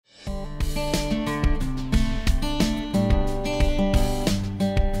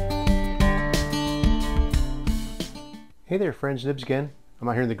Hey there friends, Nibs again. I'm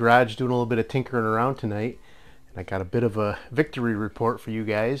out here in the garage doing a little bit of tinkering around tonight, and I got a bit of a victory report for you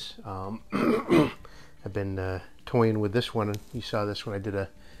guys. I've been toying with this one. You saw this one. I did a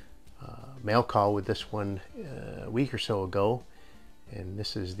mail call with this one a week or so ago, and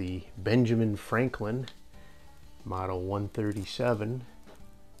this is the Benjamin Franklin model 137.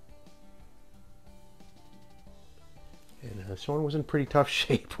 And this one was in pretty tough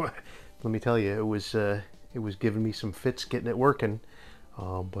shape. Let me tell you, it was giving me some fits getting it working,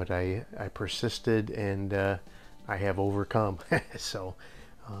 but I persisted, and I have overcome. So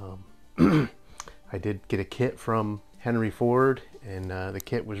I did get a kit from Henry Ford, and the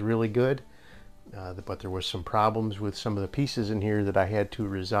kit was really good, but there was some problems with some of the pieces in here that I had to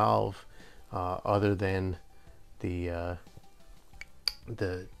resolve, other than the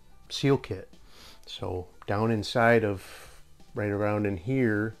seal kit. So down inside of, right around in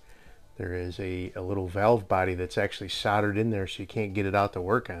here, there is a little valve body that's actually soldered in there, so you can't get it out to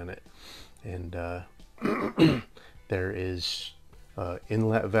work on it. And there is an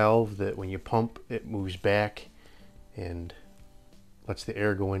inlet valve that when you pump, it moves back and lets the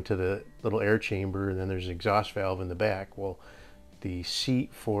air go into the little air chamber, and then there's an exhaust valve in the back. Well, the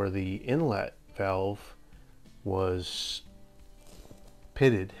seat for the inlet valve was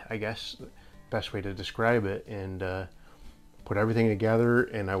pitted, I guess, best way to describe it, and put everything together,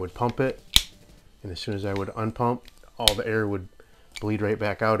 and I would pump it, and as soon as I would unpump, all the air would bleed right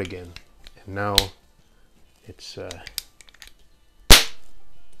back out again. And now it's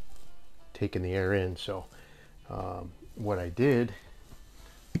taking the air in. So what I did,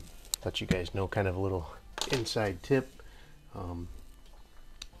 let you guys know kind of a little inside tip.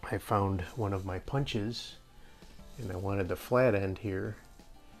 I found one of my punches, and I wanted the flat end here.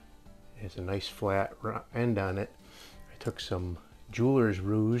 It has a nice flat end on it. I took some jeweler's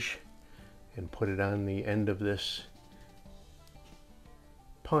rouge and put it on the end of this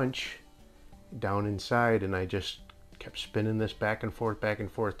punch down inside, and I just kept spinning this back and forth, back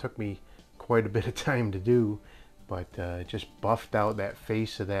and forth. It took me quite a bit of time to do, but it just buffed out that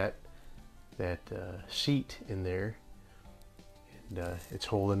face of that seat in there, and it's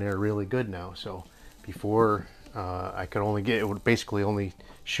holding there really good now. So before I could only get, it would basically only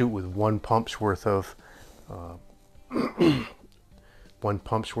shoot with one pump's worth of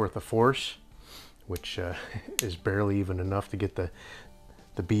force, which is barely even enough to get the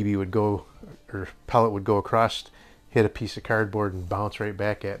BB would go, or pellet would go across, hit a piece of cardboard and bounce right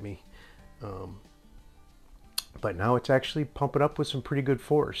back at me. But now it's actually pumping up with some pretty good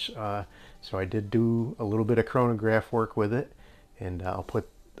force. So I did do a little bit of chronograph work with it, and I'll put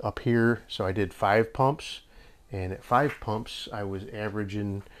up here. So I did 5 pumps, and at 5 pumps I was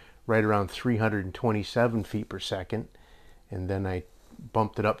averaging right around 327 feet per second, and then I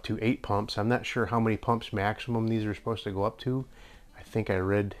bumped it up to 8 pumps. I'm not sure how many pumps maximum these are supposed to go up to. I think I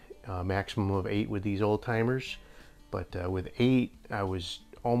read maximum of 8 with these old timers, but with 8 I was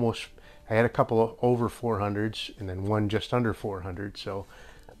almost, I had a couple of over 400s and then one just under 400, so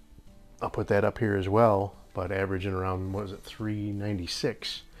I'll put that up here as well, but averaging around, what was it,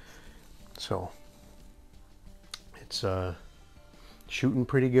 396. So it's shooting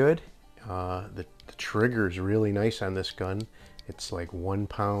pretty good. The trigger is really nice on this gun. It's like 1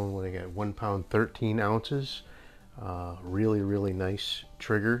 pound, what I got, 1 pound 13 ounces. Really nice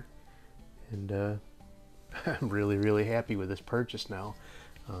trigger, and I'm really happy with this purchase now.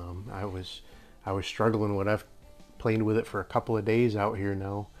 I was struggling with it. I've played with it for a couple of days out here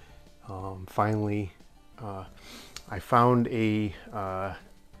now. Finally, I found a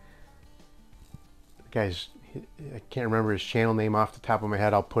guys, I can't remember his channel name off the top of my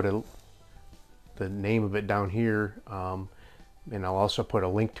head. I'll put the name of it down here, and I'll also put a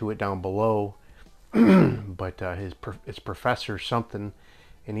link to it down below. But it's Professor something,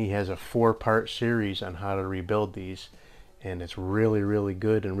 and he has a 4-part series on how to rebuild these, and it's really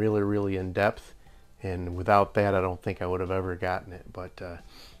good and really in depth. And without that, I don't think I would have ever gotten it. But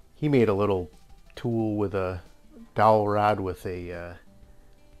he made a little tool with a dowel rod with a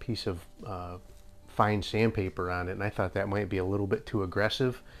piece of fine sandpaper on it, and I thought that might be a little bit too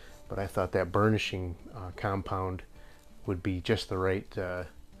aggressive, but I thought that burnishing compound would be just the right.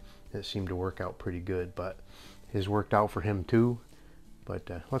 It seemed to work out pretty good, but his worked out for him too. But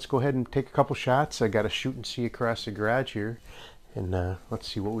let's go ahead and take a couple shots. I got a shoot and see across the garage here, and let's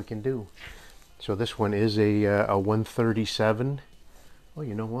see what we can do. So this one is a 137. Oh,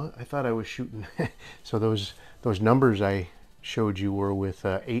 you know what? I thought I was shooting. So those numbers I showed you were with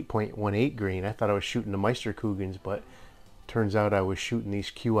 8.18 grain. I thought I was shooting the Meisterkugels, but turns out I was shooting these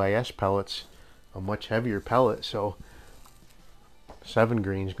QIS pellets, a much heavier pellet. So 7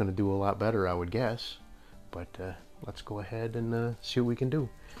 grain is going to do a lot better, I would guess. But let's go ahead and see what we can do.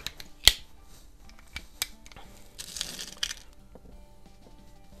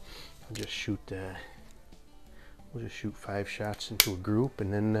 I'll just shoot we'll just shoot 5 shots into a group,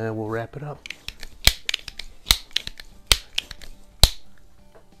 and then we'll wrap it up.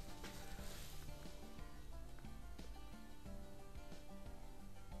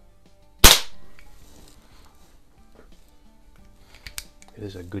 It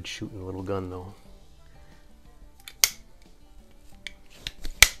is a good shooting little gun though.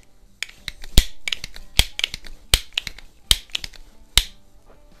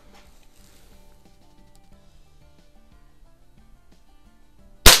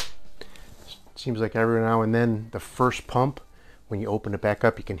 Seems like every now and then the first pump, when you open it back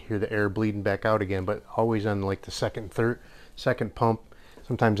up, you can hear the air bleeding back out again, but always on like the second pump.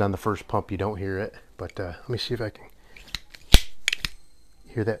 Sometimes on the first pump you don't hear it, but let me see if I can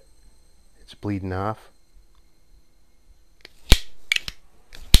hear that. It's bleeding off.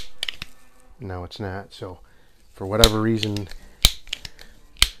 No, it's not. So for whatever reason,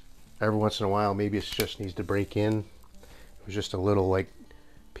 every once in a while, maybe it just needs to break in. It was just a little like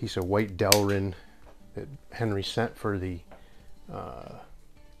piece of white Delrin that Henry sent for the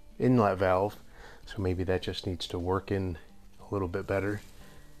inlet valve, so maybe that just needs to work in a little bit better.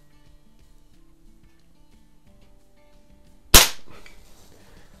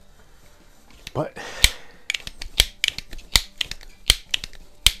 But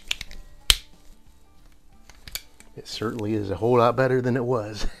it certainly is a whole lot better than it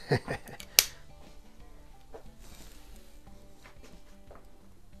was.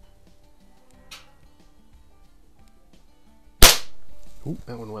 Ooh,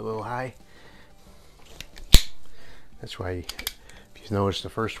 that one went a little high. That's why, if you notice the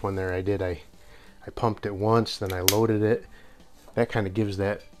first one there I did, I pumped it once, then I loaded it. That kind of gives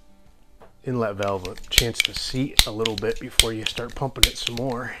that inlet valve a chance to seat a little bit before you start pumping it some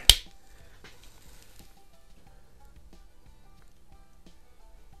more.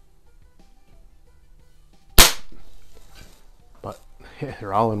 But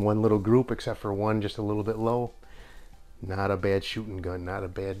they're all in one little group except for one just a little bit low. Not a bad shooting gun, not a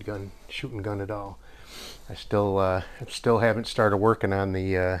bad shooting gun at all. I still haven't started working on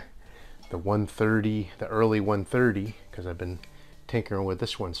the 130, the early 130, because I've been tinkering with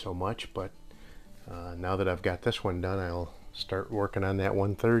this one so much. But now that I've got this one done, I'll start working on that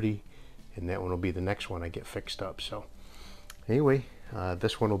 130, and that one will be the next one I get fixed up. So anyway,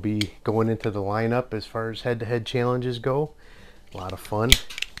 this one will be going into the lineup as far as head-to-head challenges go. A lot of fun.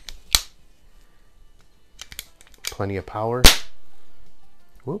 Plenty of power.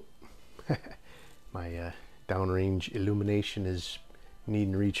 Whoop. My downrange illumination is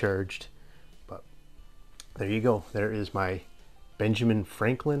needing recharged. But there you go. There is my Benjamin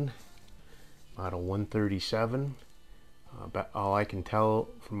Franklin model 137. But from all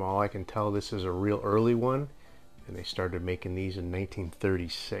I can tell, this is a real early one, and they started making these in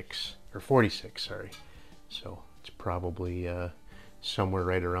 1936 or 46, sorry. So it's probably somewhere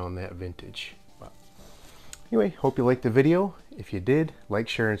right around that vintage. Anyway, hope you liked the video. If you did, like,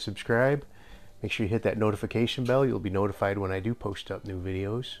 share, and subscribe. Make sure you hit that notification bell. You'll be notified when I do post up new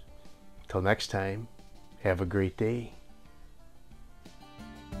videos. Until next time, have a great day.